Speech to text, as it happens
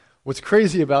What's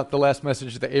crazy about the last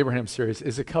message of the Abraham series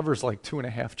is it covers like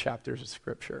 2.5 chapters of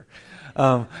Scripture.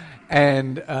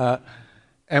 And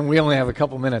we only have a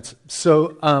couple minutes.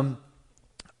 So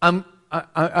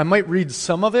I might read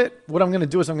some of it. What I'm going to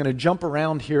do is I'm going to jump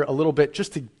around here a little bit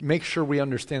just to make sure we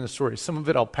understand the story. Some of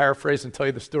it I'll paraphrase and tell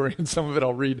you the story, and some of it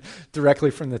I'll read directly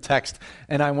from the text.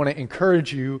 And I want to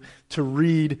encourage you to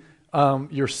read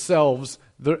yourselves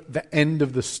the end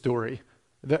of the story.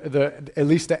 At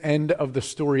least the end of the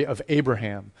story of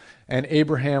Abraham. And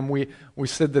Abraham, we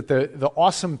said that the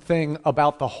awesome thing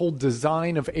about the whole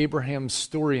design of Abraham's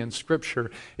story in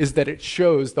Scripture is that it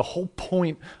shows the whole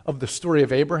point of the story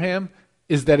of Abraham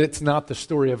is that it's not the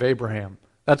story of Abraham.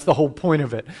 That's the whole point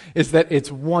of it, is that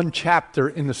it's one chapter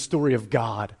in the story of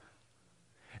God.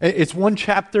 It's one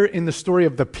chapter in the story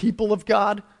of the people of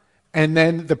God, and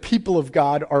then the people of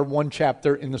God are one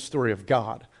chapter in the story of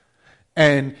God.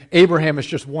 And Abraham is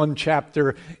just one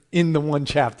chapter in the one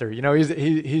chapter. You know,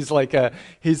 he's like a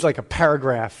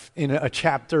paragraph in a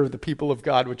chapter of the people of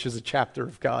God, which is a chapter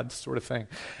of God, sort of thing.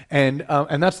 And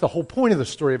that's the whole point of the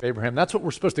story of Abraham. That's what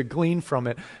we're supposed to glean from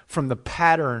it, from the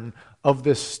pattern of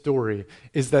this story,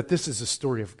 is that this is a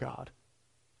story of God.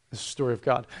 This is a story of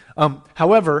God.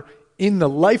 However, in the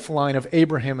lifeline of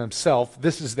Abraham himself,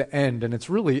 this is the end, and it's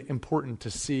really important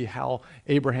to see how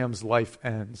Abraham's life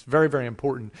ends. Very, very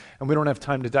important, and we don't have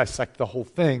time to dissect the whole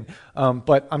thing,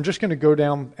 but I'm just going to go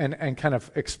down and kind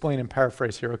of explain and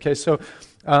paraphrase here, okay? So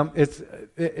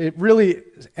it really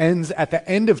ends at the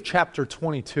end of chapter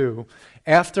 22,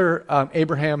 after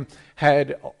Abraham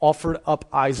had offered up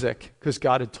Isaac, because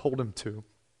God had told him to.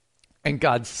 And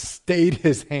God stayed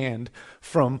his hand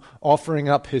from offering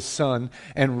up his son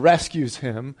and rescues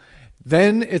him.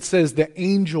 Then it says the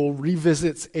angel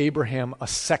revisits Abraham a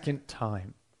second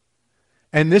time.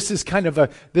 And this is kind of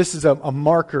a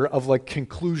marker of like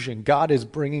conclusion. God is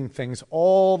bringing things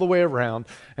all the way around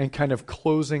and kind of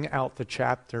closing out the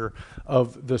chapter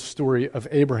of the story of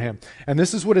Abraham. And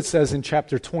this is what it says in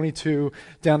chapter 22,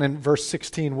 down in verse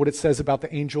 16, what it says about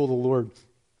the angel of the Lord.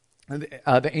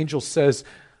 The angel says,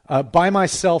 by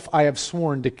myself I have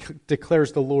sworn,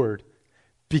 declares the Lord,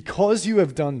 because you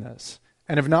have done this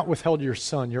and have not withheld your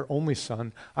son, your only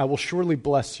son, I will surely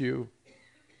bless you.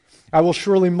 I will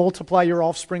surely multiply your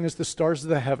offspring as the stars of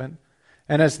the heaven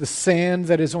and as the sand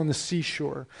that is on the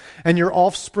seashore. And your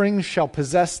offspring shall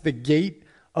possess the gate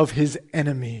of his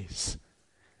enemies.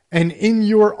 And in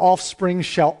your offspring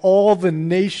shall all the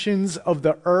nations of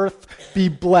the earth be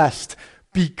blessed,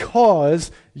 because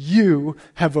you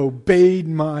have obeyed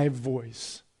my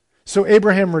voice. So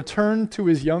Abraham returned to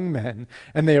his young men,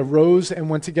 and they arose and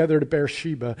went together to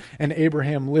Beersheba, and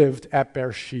Abraham lived at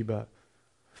Beersheba.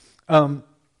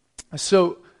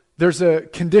 So there's a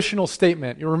conditional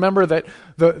statement. You remember that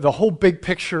the whole big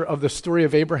picture of the story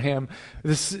of Abraham,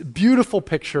 this beautiful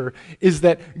picture, is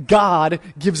that God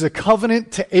gives a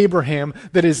covenant to Abraham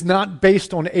that is not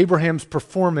based on Abraham's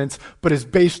performance, but is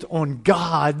based on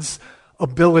God's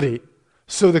ability.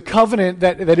 So the covenant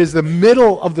that is the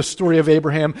middle of the story of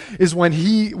Abraham is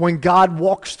when God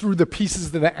walks through the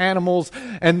pieces of the animals,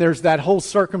 and there's that whole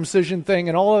circumcision thing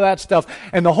and all of that stuff.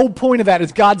 And the whole point of that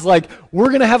is God's like, we're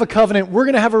going to have a covenant, we're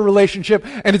going to have a relationship,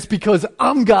 and it's because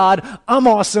I'm God, I'm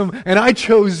awesome, and I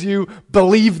chose you.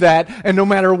 Believe that. And no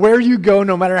matter where you go,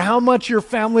 no matter how much your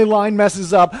family line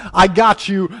messes up, I got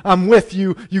you, I'm with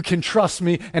you, you can trust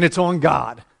me, and it's on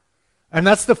God. And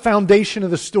that's the foundation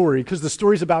of the story, because the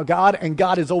story's about God, and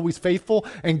God is always faithful,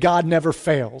 and God never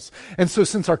fails. And so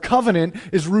since our covenant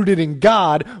is rooted in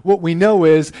God, what we know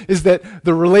is that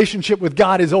the relationship with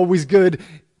God is always good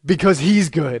because He's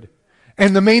good.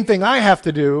 And the main thing I have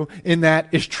to do in that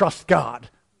is trust God.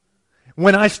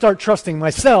 When I start trusting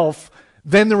myself,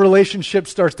 then the relationship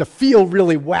starts to feel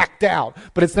really whacked out.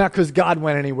 But it's not because God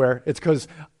went anywhere. It's because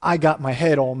I got my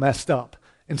head all messed up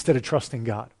instead of trusting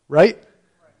God, right?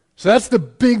 So that's the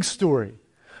big story.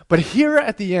 But here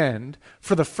at the end,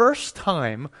 for the first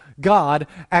time, God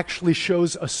actually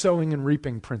shows a sowing and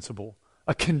reaping principle,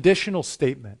 a conditional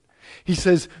statement. He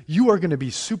says, you are going to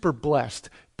be super blessed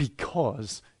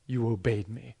because you obeyed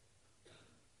me.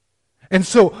 And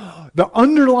so the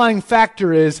underlying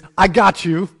factor is, I got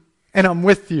you, and I'm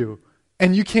with you,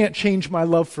 and you can't change my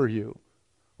love for you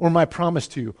or my promise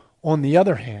to you. On the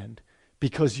other hand,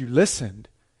 because you listened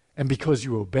and because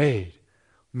you obeyed,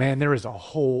 man, there is a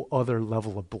whole other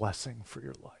level of blessing for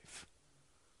your life.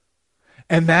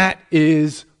 And that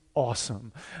is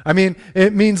awesome. I mean,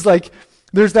 it means like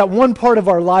there's that one part of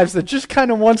our lives that just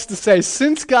kind of wants to say,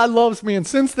 since God loves me and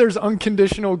since there's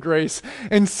unconditional grace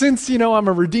and since, I'm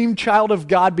a redeemed child of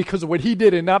God because of what he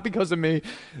did and not because of me,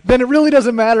 then it really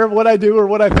doesn't matter what I do or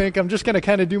what I think. I'm just going to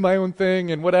kind of do my own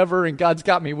thing and whatever, and God's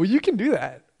got me. Well, you can do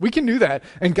that. We can do that.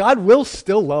 And God will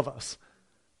still love us.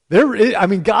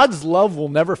 God's love will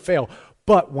never fail.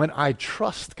 But when I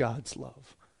trust God's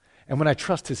love, and when I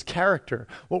trust his character,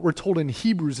 what we're told in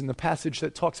Hebrews in the passage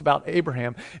that talks about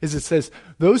Abraham is it says,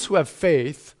 those who have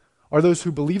faith are those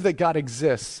who believe that God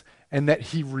exists and that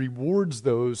he rewards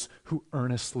those who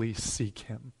earnestly seek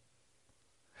him.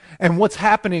 And what's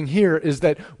happening here is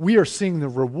that we are seeing the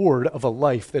reward of a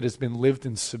life that has been lived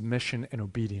in submission and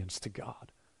obedience to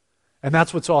God. And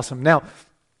that's what's awesome. Now,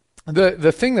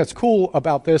 the thing that's cool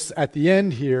about this at the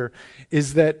end here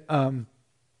is that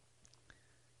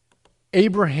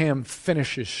Abraham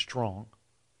finishes strong.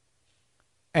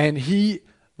 And he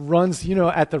runs,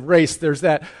 at the race, there's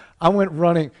that,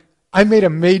 I made a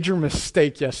major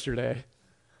mistake yesterday.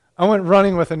 I went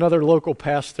running with another local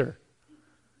pastor.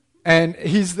 And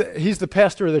he's the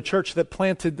pastor of the church that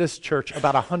planted this church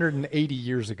about 180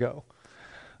 years ago.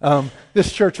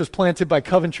 This church was planted by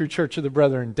Coventry Church of the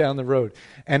Brethren down the road.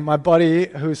 And my buddy,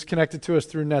 who's connected to us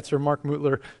through Netzer, Mark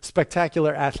Mutler,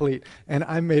 spectacular athlete, and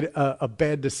I made a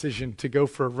bad decision to go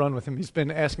for a run with him. He's been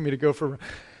asking me to go for a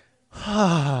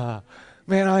run.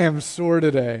 Man, I am sore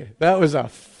today. That was a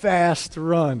fast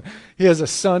run. He has a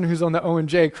son who's on the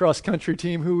O&J cross-country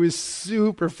team who is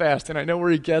super fast, and I know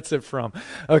where he gets it from.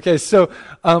 Okay, so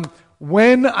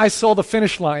when I saw the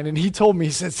finish line, and he told me,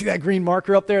 he said, see that green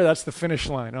marker up there? That's the finish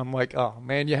line. I'm like, oh,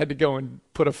 man, you had to go and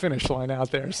put a finish line out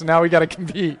there. So now we got to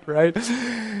compete, right?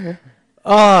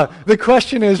 The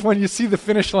question is, when you see the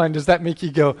finish line, does that make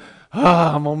you go,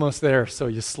 I'm almost there, so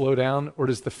you slow down? Or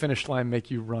does the finish line make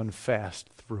you run fast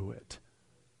through it?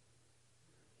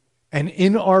 And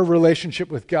in our relationship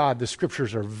with God, the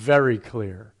scriptures are very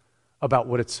clear about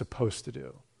what it's supposed to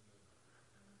do.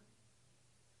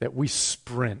 That we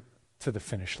sprint to the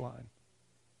finish line.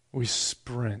 We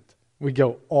sprint. We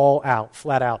go all out,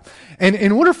 flat out. And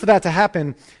in order for that to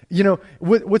happen,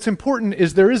 what's important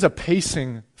is there is a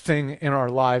pacing thing in our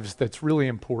lives that's really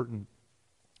important.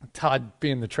 Todd,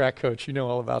 being the track coach, you know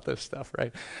all about this stuff,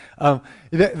 right?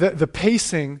 The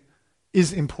pacing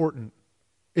is important.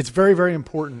 It's very, very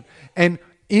important. And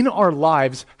in our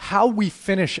lives, how we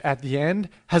finish at the end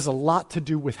has a lot to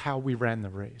do with how we ran the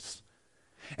race.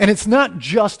 And it's not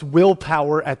just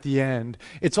willpower at the end.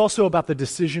 It's also about the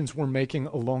decisions we're making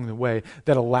along the way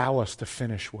that allow us to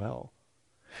finish well.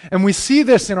 And we see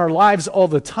this in our lives all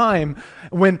the time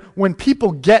when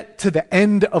people get to the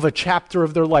end of a chapter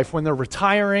of their life, when they're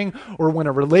retiring or when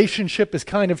a relationship is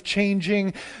kind of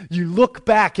changing. You look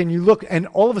back and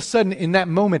all of a sudden in that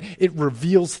moment, it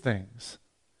reveals things.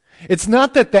 It's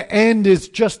not that the end is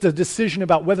just a decision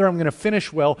about whether I'm going to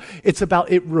finish well. It's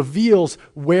about it reveals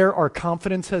where our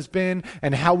confidence has been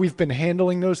and how we've been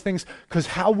handling those things, because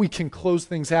how we can close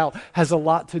things out has a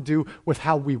lot to do with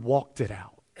how we walked it out.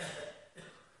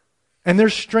 And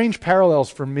there's strange parallels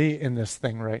for me in this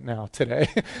thing right now today.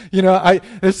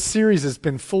 This series has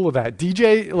been full of that.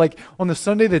 DJ, like on the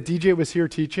Sunday that DJ was here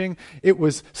teaching, it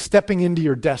was stepping into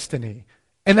your destiny.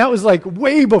 And that was like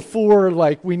way before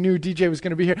we knew DJ was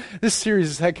going to be here. This series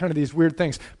has had kind of these weird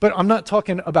things. But I'm not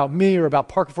talking about me or about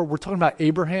Parker Ford. We're talking about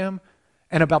Abraham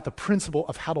and about the principle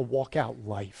of how to walk out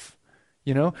life.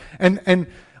 And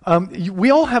we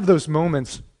all have those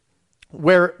moments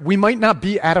where we might not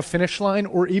be at a finish line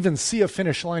or even see a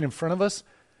finish line in front of us,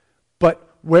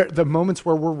 but where the moments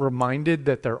where we're reminded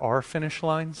that there are finish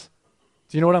lines.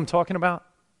 Do you know what I'm talking about?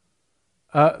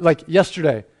 Like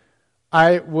yesterday,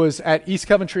 I was at East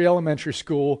Coventry Elementary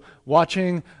School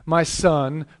watching my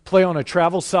son play on a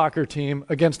travel soccer team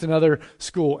against another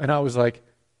school, and I was like,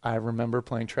 I remember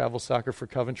playing travel soccer for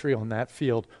Coventry on that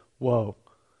field. Whoa.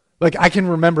 I can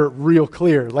remember it real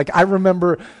clear. I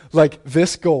remember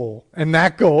this goal and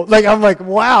that goal. I'm like,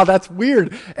 wow, that's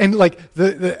weird. And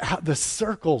the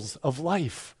circles of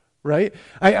life, right?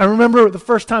 I remember the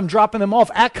first time dropping them off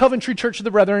at Coventry Church of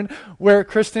the Brethren, where,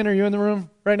 Kristen, are you in the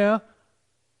room right now?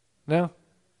 No?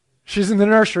 She's in the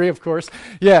nursery, of course.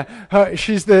 Yeah,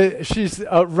 she's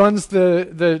runs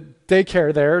the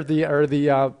daycare there, the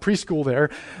preschool there.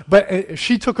 But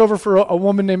she took over for a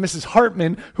woman named Mrs.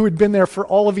 Hartman, who had been there for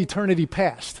all of eternity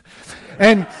past.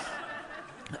 And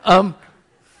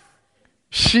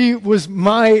she was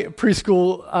my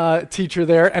preschool teacher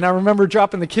there, and I remember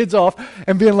dropping the kids off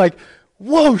and being like,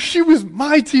 whoa, she was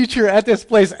my teacher at this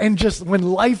place. And just when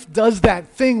life does that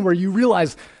thing where you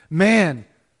realize, man,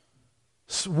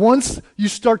 once you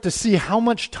start to see how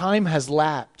much time has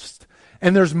lapsed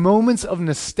And there's moments of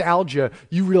nostalgia.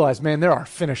 You realize, man, there are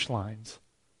finish lines.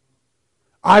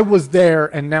 I was there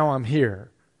and now I'm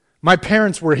here. My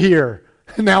parents were here.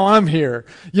 Now I'm here.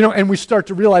 And we start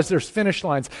to realize there's finish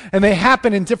lines. And they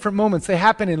happen in different moments. They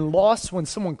happen in loss when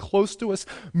someone close to us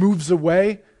moves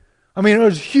away. I mean, it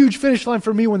was a huge finish line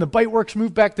for me when the Bite Works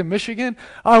moved back to Michigan.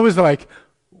 I was like,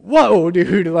 whoa,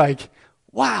 dude, like,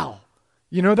 wow.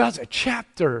 That's a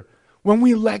chapter. When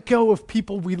we let go of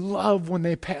people we love when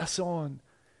they pass on.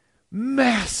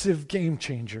 Massive game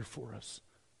changer for us,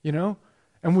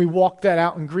 And we walk that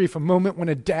out in grief. A moment when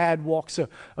a dad walks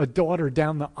a daughter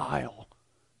down the aisle.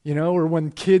 Or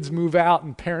when kids move out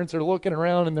and parents are looking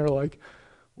around and they're like,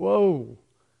 whoa,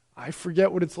 I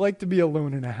forget what it's like to be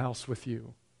alone in a house with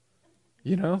you.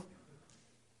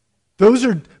 Those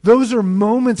are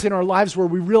moments in our lives where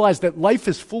we realize that life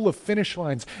is full of finish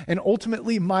lines, and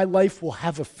ultimately my life will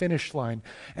have a finish line,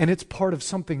 and it's part of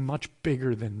something much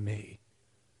bigger than me.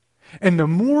 And the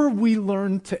more we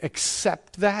learn to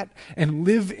accept that and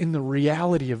live in the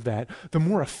reality of that, the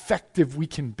more effective we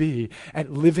can be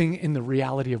at living in the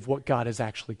reality of what God has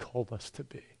actually called us to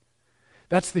be.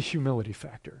 That's the humility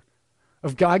factor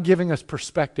of God giving us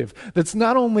perspective. That's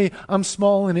not only I'm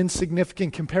small and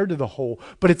insignificant compared to the whole,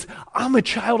 but it's I'm a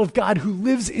child of God who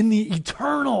lives in the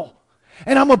eternal.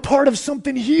 And I'm a part of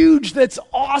something huge that's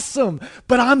awesome,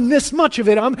 but I'm this much of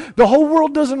it. The whole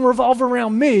world doesn't revolve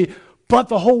around me, but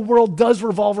the whole world does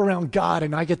revolve around God,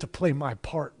 and I get to play my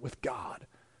part with God.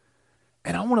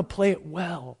 And I want to play it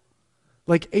well,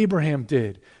 like Abraham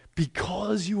did.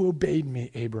 Because you obeyed me,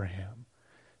 Abraham,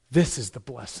 this is the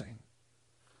blessing.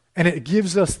 And it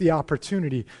gives us the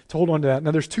opportunity to hold on to that.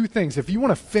 Now, there's two things. If you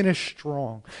want to finish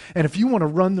strong, and if you want to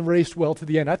run the race well to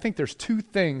the end, I think there's two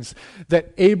pitfalls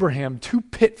that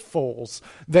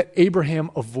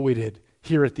Abraham avoided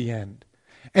here at the end.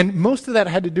 And most of that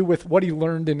had to do with what he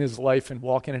learned in his life and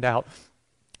walking it out.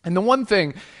 And the one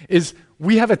thing is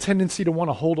we have a tendency to want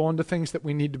to hold on to things that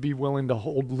we need to be willing to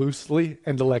hold loosely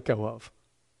and to let go of.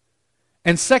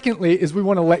 And secondly is we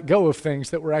want to let go of things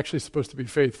that we're actually supposed to be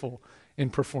faithful in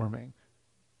performing.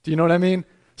 Do you know what I mean?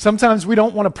 Sometimes we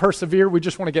don't want to persevere. We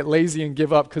just want to get lazy and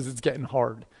give up because it's getting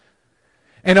hard.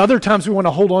 And other times we want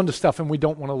to hold on to stuff and we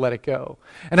don't want to let it go.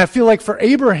 And I feel like for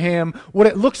Abraham, what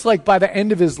it looks like by the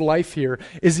end of his life here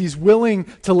is he's willing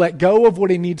to let go of what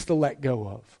he needs to let go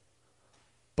of,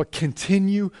 but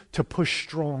continue to push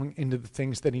strong into the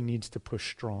things that he needs to push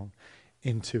strong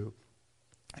into.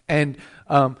 And,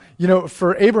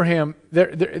 for Abraham,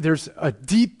 there's a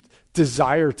deep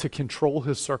desire to control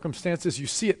his circumstances. You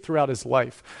see it throughout his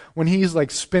life. When he's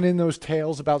like spinning those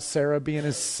tales about Sarah being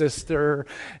his sister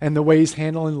and the way he's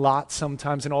handling Lot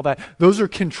sometimes and all that, those are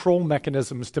control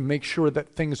mechanisms to make sure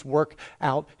that things work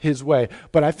out his way.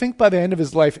 But I think by the end of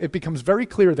his life, it becomes very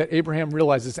clear that Abraham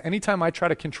realizes anytime I try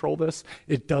to control this,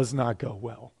 it does not go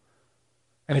well.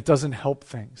 And it doesn't help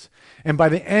things. And by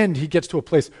the end, he gets to a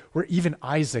place where even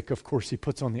Isaac, of course, he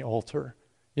puts on the altar.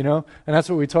 And that's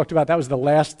what we talked about. That was the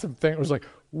last thing. It was like,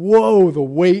 whoa, the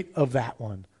weight of that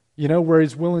one, where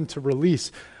he's willing to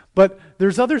release. But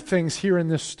there's other things here in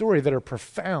this story that are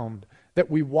profound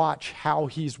that we watch how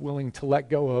he's willing to let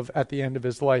go of at the end of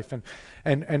his life.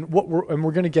 And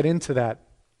we're going to get into that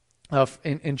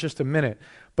in just a minute.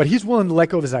 But he's willing to let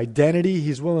go of his identity.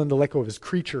 He's willing to let go of his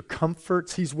creature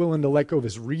comforts. He's willing to let go of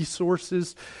his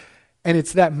resources. And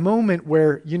it's that moment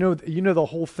where, the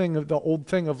whole thing of the old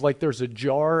thing of like there's a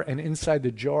jar, and inside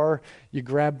the jar, you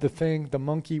grab the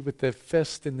monkey with the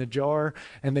fist in the jar,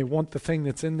 and they want the thing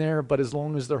that's in there, but as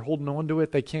long as they're holding on to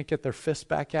it, they can't get their fist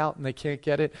back out, and they can't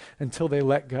get it until they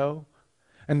let go.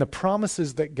 And the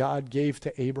promises that God gave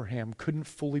to Abraham couldn't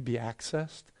fully be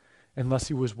accessed unless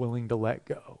he was willing to let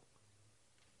go.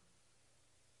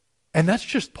 And that's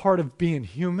just part of being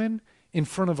human in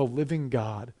front of a living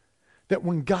God. That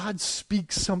when God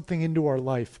speaks something into our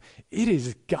life, it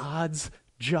is God's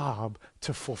job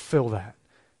to fulfill that,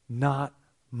 not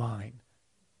mine.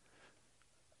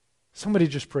 Somebody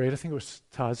just prayed, I think it was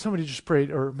Todd, somebody just prayed,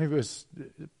 or maybe it was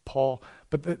Paul,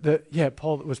 but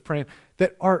Paul that was praying,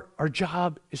 that our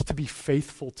job is to be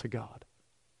faithful to God.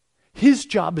 His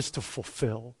job is to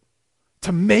fulfill,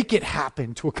 to make it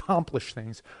happen, to accomplish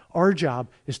things. Our job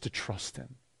is to trust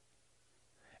him.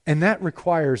 And that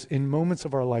requires, in moments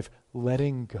of our life,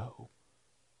 letting go.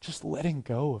 Just letting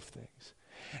go of things.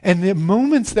 And the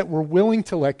moments that we're willing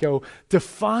to let go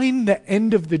define the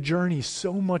end of the journey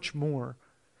so much more.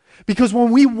 Because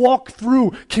when we walk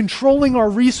through controlling our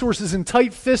resources and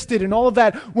tight-fisted and all of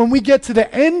that, when we get to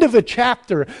the end of a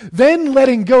chapter, then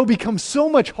letting go becomes so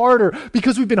much harder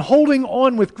because we've been holding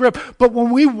on with grip. But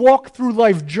when we walk through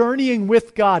life journeying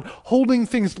with God, holding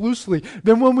things loosely,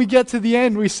 then when we get to the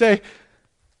end, we say,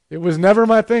 it was never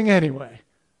my thing anyway.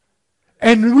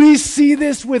 And we see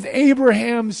this with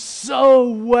Abraham so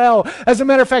well. As a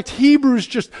matter of fact, Hebrews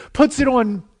just puts it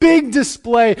on big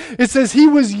display. It says he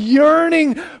was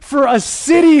yearning for a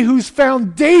city whose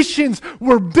foundations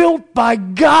were built by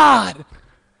God.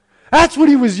 That's what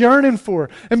he was yearning for.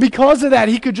 And because of that,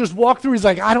 he could just walk through. He's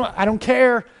like, I don't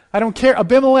care. I don't care.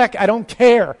 Abimelech, I don't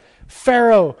care.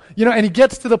 Pharaoh, and he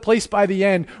gets to the place by the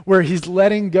end where he's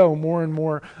letting go more and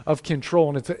more of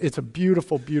control. And it's a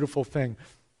beautiful, beautiful thing.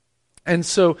 And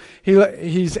so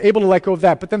he's able to let go of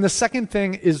that. But then the second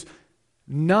thing is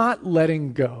not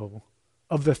letting go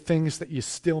of the things that you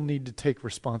still need to take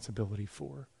responsibility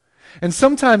for. And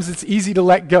sometimes it's easy to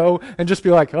let go and just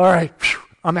be like, all right,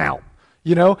 I'm out,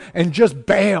 and just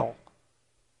bail.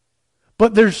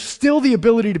 But there's still the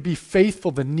ability to be faithful,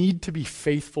 the need to be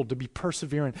faithful, to be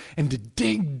perseverant, and to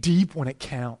dig deep when it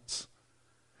counts.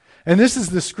 And this is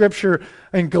the scripture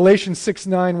in Galatians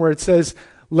 6:9 where it says,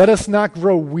 let us not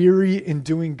grow weary in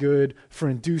doing good, for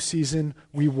in due season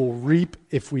we will reap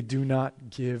if we do not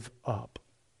give up.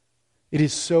 It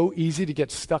is so easy to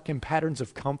get stuck in patterns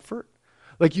of comfort.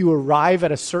 Like you arrive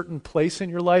at a certain place in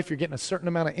your life, you're getting a certain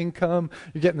amount of income,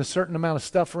 you're getting a certain amount of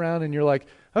stuff around, and you're like,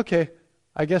 okay,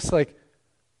 I guess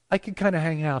I could kind of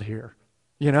hang out here,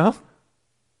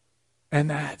 And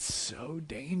that's so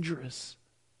dangerous.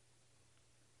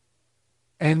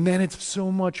 And then it's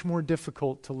so much more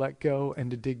difficult to let go and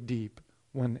to dig deep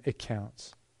when it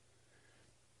counts.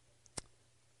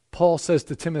 Paul says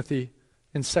to Timothy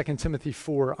in 2 Timothy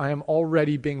 4, I am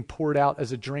already being poured out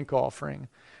as a drink offering,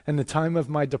 and the time of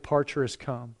my departure has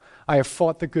come. I have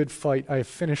fought the good fight. I have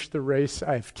finished the race.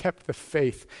 I have kept the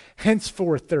faith.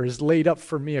 Henceforth there is laid up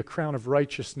for me a crown of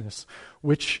righteousness,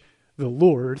 which the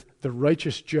Lord, the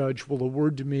righteous judge, will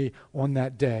award to me on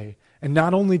that day. And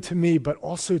not only to me, but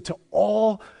also to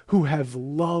all who have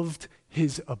loved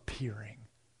his appearing.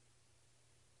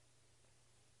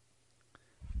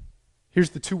 Here's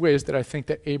the two ways that I think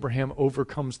that Abraham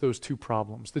overcomes those two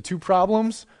problems. The two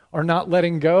problems are not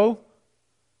letting go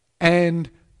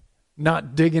and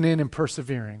not digging in and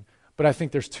persevering. But I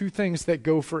think there's two things that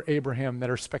go for Abraham that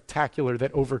are spectacular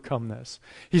that overcome this.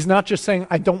 He's not just saying,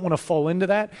 I don't want to fall into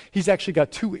that. He's actually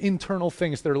got two internal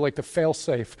things that are like the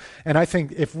fail-safe. And I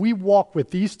think if we walk with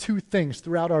these two things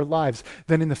throughout our lives,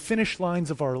 then in the finish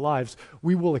lines of our lives,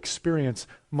 we will experience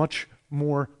much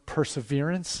more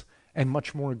perseverance and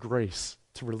much more grace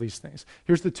to release things.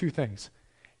 Here's the two things.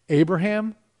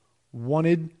 Abraham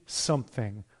wanted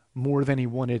something more than he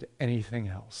wanted anything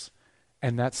else.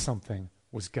 And that something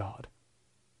was God.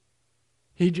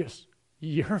 He just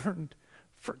yearned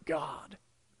for God.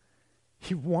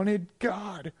 He wanted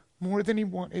God more than he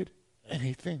wanted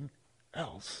anything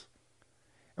else.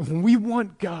 And when we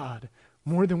want God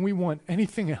more than we want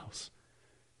anything else,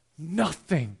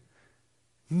 nothing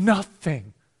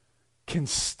can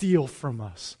steal from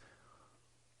us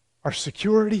our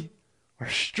security, our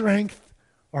strength,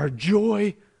 our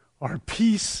joy, our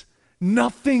peace.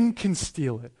 Nothing can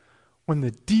steal it when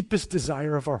the deepest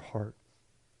desire of our heart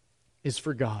is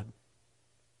for God.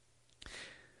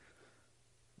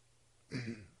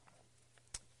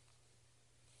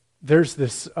 There's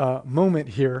this moment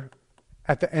here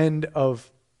at the end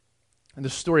of the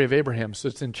story of Abraham. So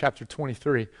it's in chapter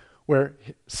 23 where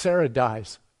Sarah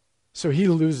dies. So he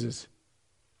loses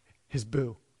his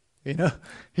boo.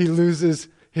 He loses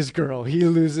his girl. He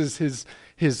loses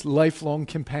his lifelong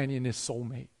companion, his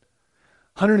soulmate.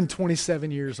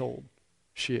 127 years old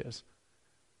she is.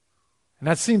 And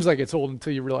that seems like it's old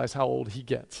until you realize how old he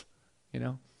gets.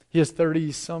 He has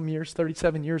 30-some years,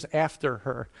 37 years after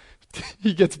her.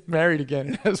 He gets married again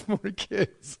and has more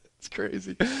kids. It's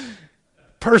crazy.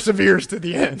 Perseveres to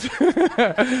the end.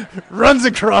 Runs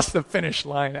across the finish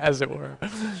line, as it were.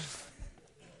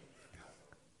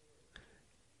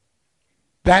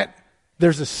 That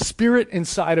there's a spirit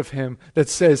inside of him that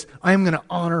says, I'm going to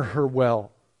honor her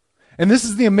well. And this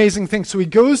is the amazing thing. So he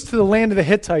goes to the land of the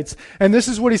Hittites, and this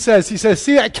is what he says. He says,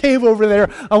 see that cave over there?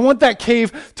 I want that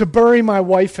cave to bury my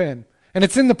wife in. And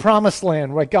it's in the promised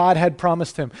land, what God had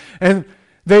promised him. And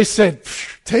they said,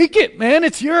 take it, man,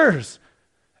 it's yours.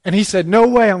 And he said, no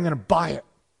way, I'm going to buy it.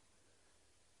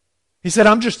 He said,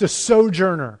 I'm just a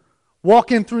sojourner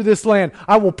walking through this land.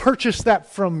 I will purchase that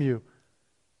from you.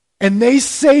 And they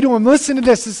say to him, listen to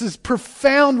this is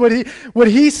profound what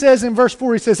he says in verse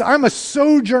 4. He says, I'm a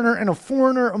sojourner and a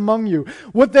foreigner among you.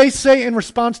 What they say in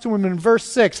response to him in verse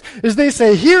 6 is they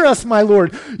say, hear us, my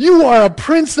Lord, you are a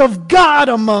prince of God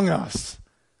among us.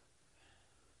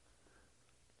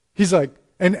 He's like,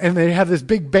 and they have this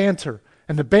big banter.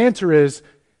 And the banter is,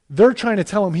 they're trying to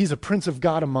tell him he's a prince of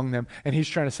God among them. And he's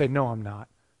trying to say, no, I'm not.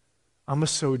 I'm a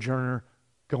sojourner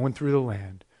going through the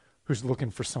land who's looking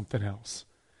for something else.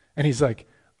 And he's like,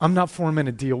 I'm not forming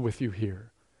a deal with you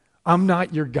here. I'm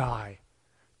not your guy.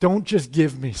 Don't just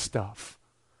give me stuff.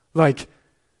 Like,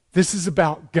 this is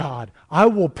about God. I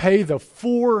will pay the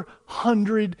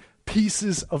 400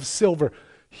 pieces of silver.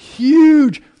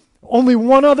 Huge. Only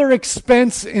one other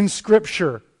expense in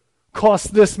Scripture costs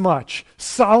this much.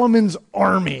 Solomon's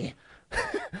army.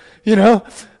 You know?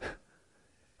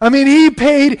 I mean, he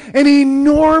paid an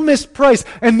enormous price,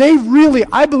 and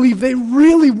I believe they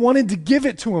really wanted to give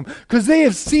it to him because they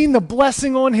have seen the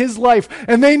blessing on his life,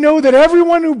 and they know that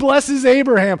everyone who blesses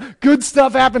Abraham, good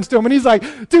stuff happens to him. And he's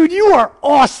like, dude, you are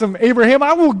awesome, Abraham.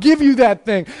 I will give you that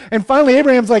thing. And finally,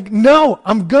 Abraham's like, no,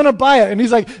 I'm going to buy it. And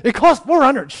he's like, it costs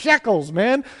 400 shekels,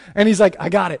 man. And he's like, I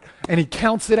got it. And he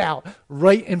counts it out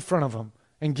right in front of him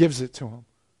and gives it to him.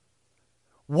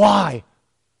 Why?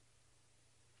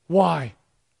 Why?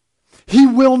 He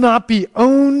will not be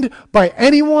owned by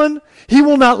anyone. He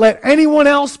will not let anyone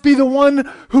else be the one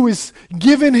who is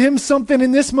giving him something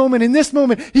in this moment. In this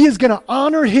moment, he is going to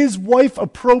honor his wife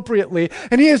appropriately,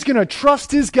 and he is going to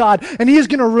trust his God, and he is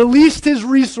going to release his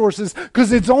resources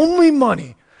because it's only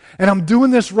money. And I'm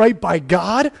doing this right by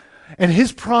God and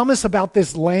his promise about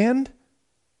this land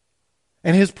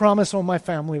and his promise on my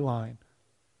family line.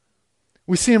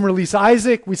 We see him release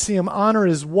Isaac. We see him honor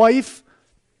his wife.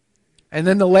 And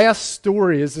then the last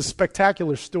story is a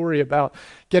spectacular story about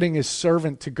getting his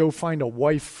servant to go find a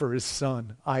wife for his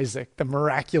son, Isaac, the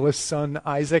miraculous son,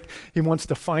 Isaac. He wants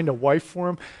to find a wife for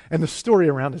him. And the story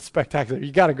around it's spectacular.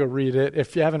 You got to go read it.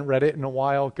 If you haven't read it in a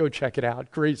while, go check it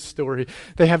out. Great story.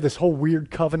 They have this whole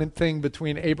weird covenant thing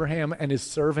between Abraham and his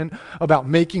servant about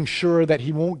making sure that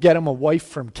he won't get him a wife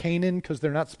from Canaan because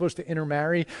they're not supposed to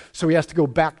intermarry. So he has to go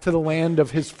back to the land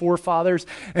of his forefathers.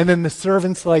 And then the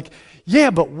servant's like, yeah,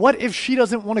 but what if she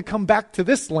doesn't want to come back to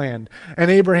this land?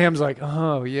 And Abraham's like,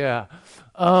 oh, yeah.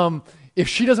 If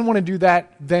she doesn't want to do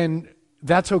that, then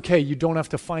that's okay. You don't have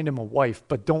to find him a wife,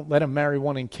 but don't let him marry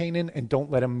one in Canaan and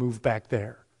don't let him move back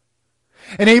there.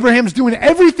 And Abraham's doing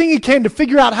everything he can to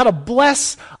figure out how to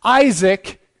bless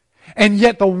Isaac, and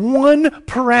yet the one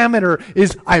parameter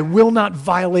is, I will not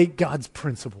violate God's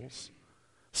principles.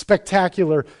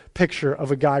 Spectacular picture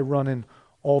of a guy running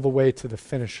all the way to the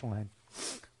finish line.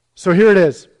 So here it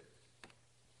is.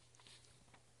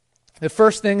 The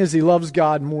first thing is he loves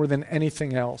God more than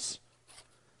anything else.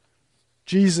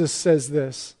 Jesus says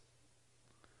this,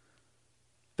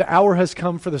 the hour has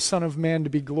come for the Son of Man to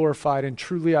be glorified, and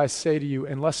truly I say to you,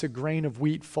 unless a grain of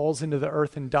wheat falls into the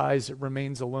earth and dies, it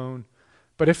remains alone.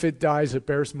 But if it dies, it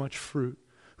bears much fruit.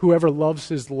 Whoever loves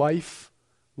his life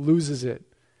loses it,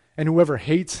 and whoever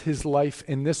hates his life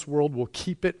in this world will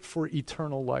keep it for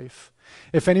eternal life.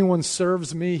 If anyone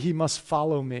serves me, he must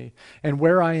follow me, and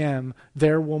where I am,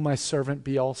 there will my servant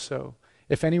be also.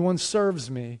 If anyone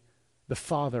serves me, the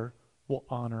Father will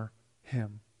honor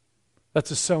him.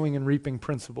 That's a sowing and reaping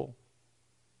principle.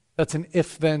 That's an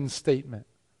if-then statement.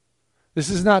 This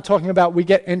is not talking about we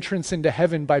get entrance into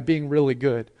heaven by being really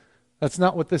good. That's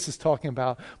not what this is talking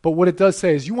about. But what it does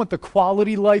say is you want the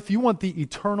quality life, you want the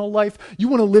eternal life, you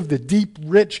want to live the deep,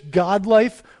 rich God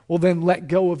life, well then let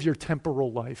go of your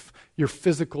temporal life, your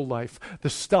physical life, the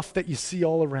stuff that you see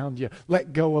all around you.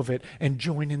 Let go of it and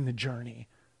join in the journey.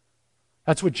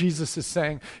 That's what Jesus is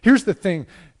saying. Here's the thing.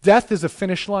 Death is a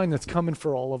finish line that's coming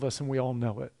for all of us, and we all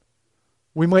know it.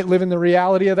 We might live in the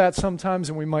reality of that sometimes,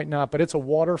 and we might not, but it's a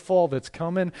waterfall that's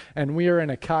coming, and we are in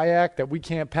a kayak that we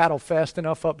can't paddle fast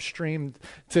enough upstream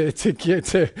to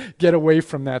get away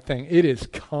from that thing. It is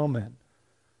coming.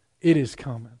 It is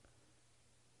coming.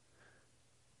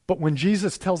 But when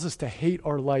Jesus tells us to hate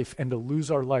our life and to lose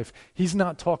our life, he's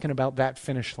not talking about that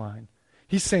finish line.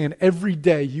 He's saying every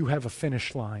day you have a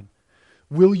finish line.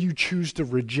 Will you choose to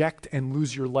reject and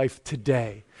lose your life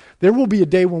today? There will be a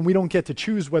day when we don't get to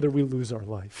choose whether we lose our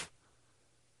life.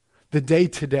 The day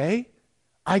today,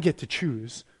 I get to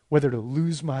choose whether to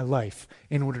lose my life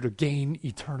in order to gain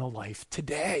eternal life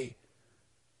today.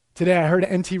 Today I heard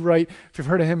N.T. Wright. If you've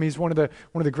heard of him, he's one of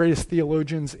the greatest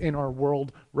theologians in our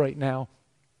world right now.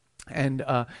 And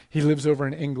he lives over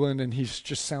in England, and he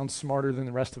just sounds smarter than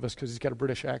the rest of us because he's got a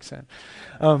British accent.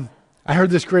 I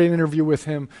heard this great interview with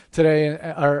him today,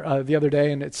 or the other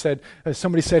day, and it said,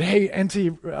 somebody said, "Hey,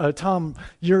 N.T., Tom,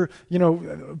 you're,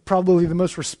 probably the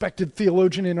most respected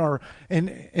theologian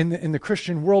in the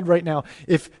Christian world right now.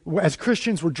 If, as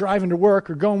Christians were driving to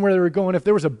work or going where they were going, if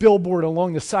there was a billboard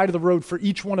along the side of the road for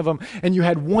each one of them, and you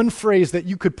had one phrase that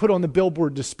you could put on the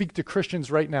billboard to speak to Christians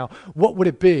right now, what would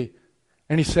it be?"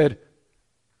 And he said,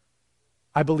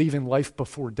 "I believe in life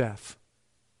before death."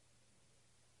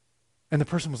 And the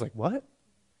person was like, "What?" And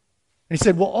he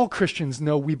said, "Well, all Christians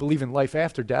know we believe in life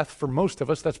after death. For most of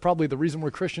us, that's probably the reason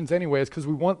we're Christians anyway, is because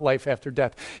we want life after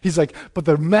death." He's like, "But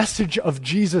the message of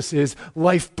Jesus is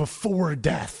life before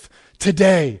death.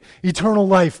 Today, eternal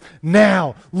life,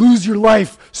 now. Lose your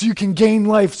life so you can gain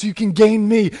life, so you can gain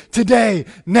me. Today,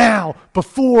 now,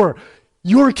 before.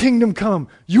 Your kingdom come,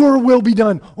 your will be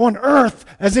done on earth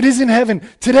as it is in heaven.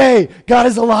 Today, God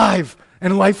is alive.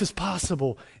 And life is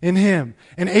possible in him."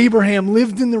 And Abraham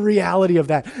lived in the reality of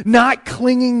that, not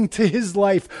clinging to his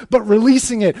life, but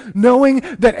releasing it, knowing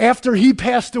that after he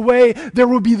passed away, there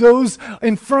would be those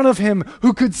in front of him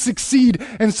who could succeed.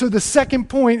 And so the second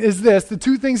point is this. The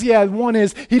two things he had, one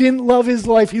is he didn't love his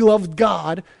life, he loved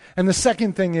God. And the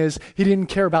second thing is he didn't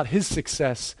care about his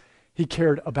success, he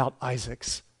cared about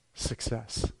Isaac's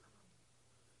success.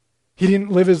 He didn't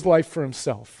live his life for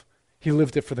himself, he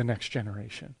lived it for the next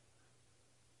generation.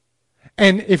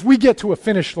 And if we get to a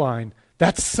finish line,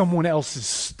 that's someone else's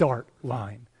start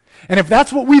line. And if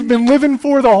that's what we've been living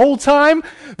for the whole time,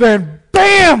 then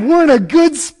bam, we're in a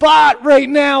good spot right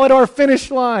now at our finish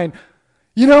line.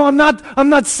 I'm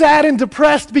not sad and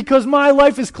depressed because my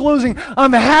life is closing.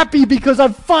 I'm happy because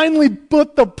I've finally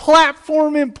put the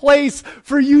platform in place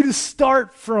for you to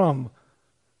start from.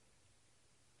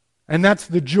 And that's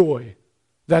the joy.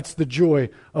 That's the joy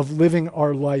of living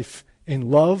our life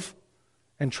in love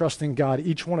and trusting God.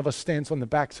 Each one of us stands on the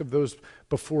backs of those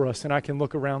before us, and I can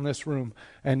look around this room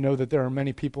and know that there are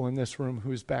many people in this room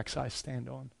whose backs I stand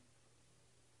on.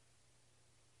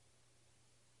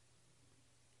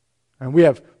 And we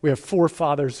have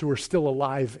forefathers who are still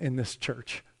alive in this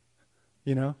church,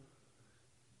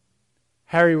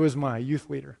 Harry was my youth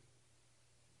leader.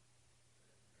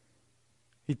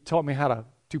 He taught me how to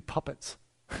do puppets.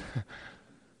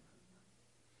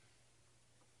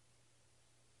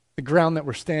 The ground that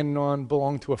we're standing on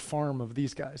belonged to a farm of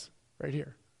these guys right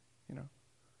here,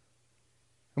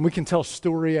 And we can tell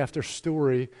story after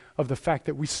story of the fact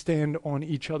that we stand on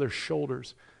each other's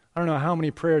shoulders. I don't know how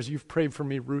many prayers you've prayed for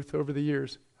me, Ruth, over the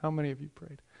years. How many of you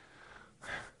prayed?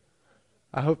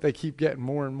 I hope they keep getting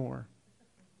more and more.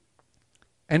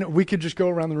 And we could just go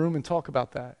around the room and talk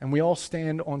about that. And we all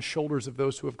stand on shoulders of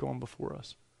those who have gone before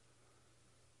us.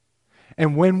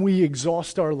 And when we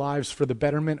exhaust our lives for the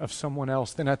betterment of someone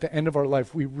else, then at the end of our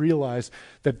life, we realize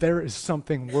that there is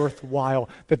something worthwhile,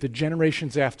 that the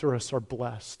generations after us are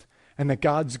blessed, and that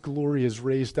God's glory is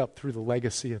raised up through the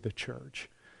legacy of the church,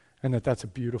 and that's a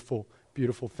beautiful,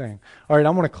 beautiful thing. All right, I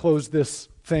want to close this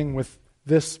thing with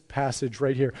this passage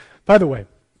right here. By the way,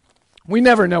 we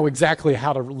never know exactly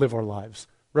how to live our lives,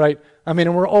 right? I mean,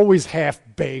 and we're always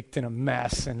half-baked and a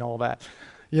mess and all that,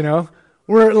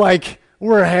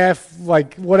 We're half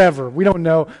whatever. We don't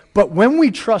know. But when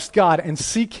we trust God and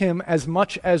seek him as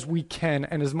much as we can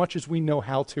and as much as we know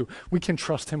how to, we can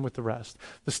trust him with the rest.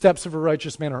 The steps of a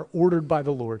righteous man are ordered by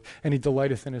the Lord, and he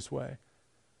delighteth in his way.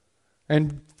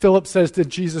 And Philip says to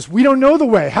Jesus, "We don't know the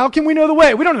way. How can we know the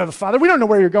way? We don't know the Father. We don't know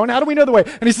where you're going. How do we know the way?"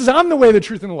 And he says, "I'm the way, the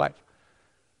truth, and the life.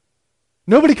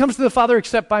 Nobody comes to the Father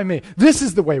except by me. This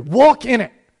is the way. Walk in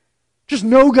it. Just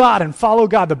know God and follow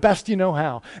God the best you know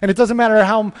how. And it doesn't matter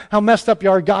how messed up you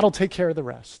are, God will take care of the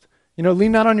rest.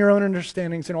 Lean not on your own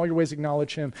understandings, in all your ways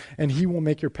acknowledge him, and he will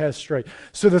make your path straight."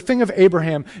 So the thing of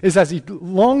Abraham is, as he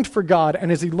longed for God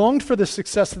and as he longed for the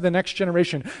success of the next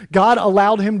generation, God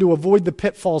allowed him to avoid the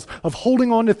pitfalls of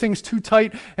holding on to things too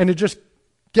tight and to just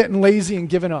getting lazy and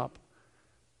giving up.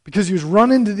 Because he was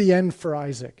running to the end for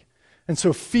Isaac. And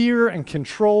so fear and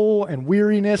control and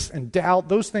weariness and doubt,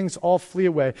 those things all flee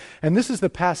away. And this is the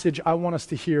passage I want us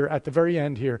to hear at the very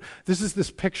end here. This is this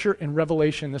picture in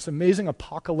Revelation, this amazing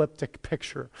apocalyptic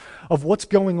picture of what's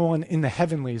going on in the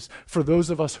heavenlies for those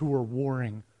of us who are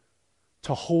warring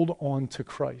to hold on to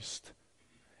Christ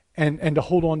and to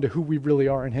hold on to who we really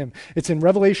are in him. It's in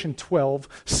Revelation 12,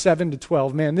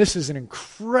 7-12. Man, this is an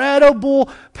incredible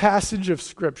passage of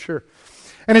Scripture.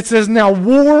 And it says, "Now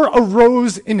war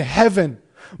arose in heaven.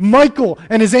 Michael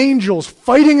and his angels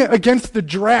fighting against the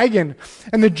dragon.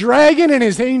 And the dragon and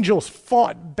his angels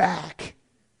fought back.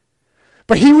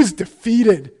 But he was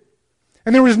defeated.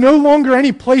 And there was no longer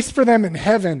any place for them in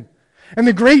heaven. And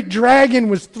the great dragon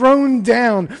was thrown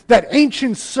down, that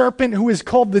ancient serpent who is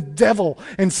called the devil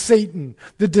and Satan,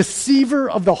 the deceiver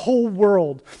of the whole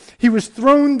world. He was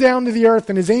thrown down to the earth,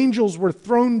 and his angels were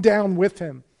thrown down with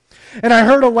him. And I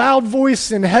heard a loud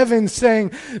voice in heaven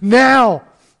saying, "Now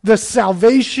the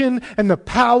salvation and the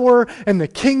power and the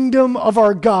kingdom of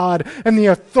our God and the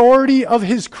authority of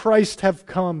his Christ have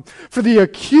come. For the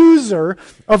accuser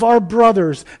of our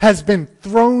brothers has been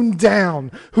thrown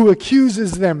down, who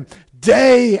accuses them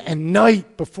day and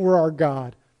night before our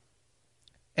God."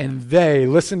 And they,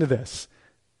 listen to this,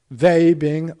 they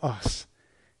being us,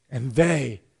 and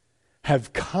they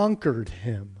have conquered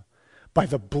him by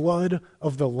the blood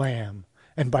of the Lamb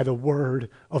and by the word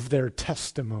of their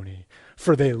testimony.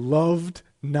 For they loved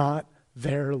not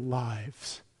their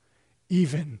lives,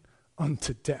 even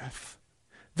unto death.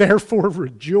 Therefore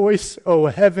rejoice, O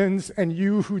heavens, and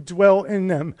you who dwell in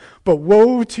them. But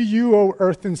woe to you, O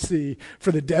earth and sea,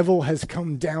 for the devil has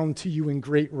come down to you in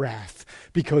great wrath,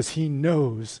 because he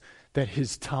knows that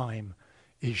his time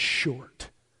is short.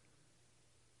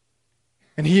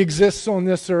 And he exists on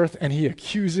this earth, and he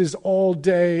accuses all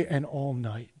day and all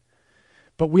night.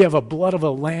 But we have a blood of a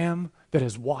lamb that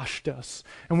has washed us.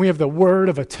 And we have the word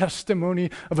of a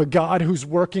testimony of a God who's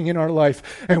working in our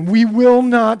life. And we will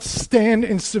not stand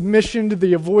in submission to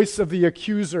the voice of the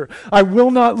accuser. I will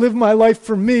not live my life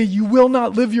for me. You will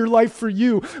not live your life for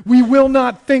you. We will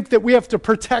not think that we have to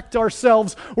protect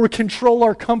ourselves or control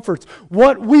our comforts.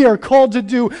 What we are called to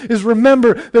do is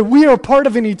remember that we are part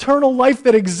of an eternal life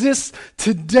that exists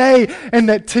today, and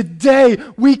that today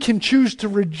we can choose to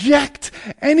reject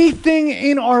anything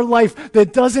in our life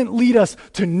that doesn't lead us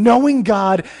to knowing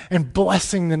God and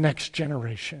blessing the next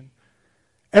generation.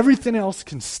 Everything else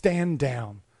can stand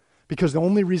down, because the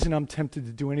only reason I'm tempted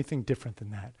to do anything different than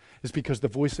that is because the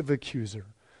voice of the accuser,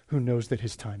 who knows that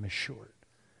his time is short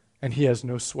and he has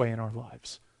no sway in our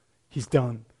lives. He's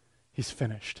done. He's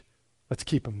finished. Let's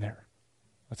keep him there.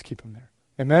 Let's keep him there.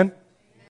 Amen?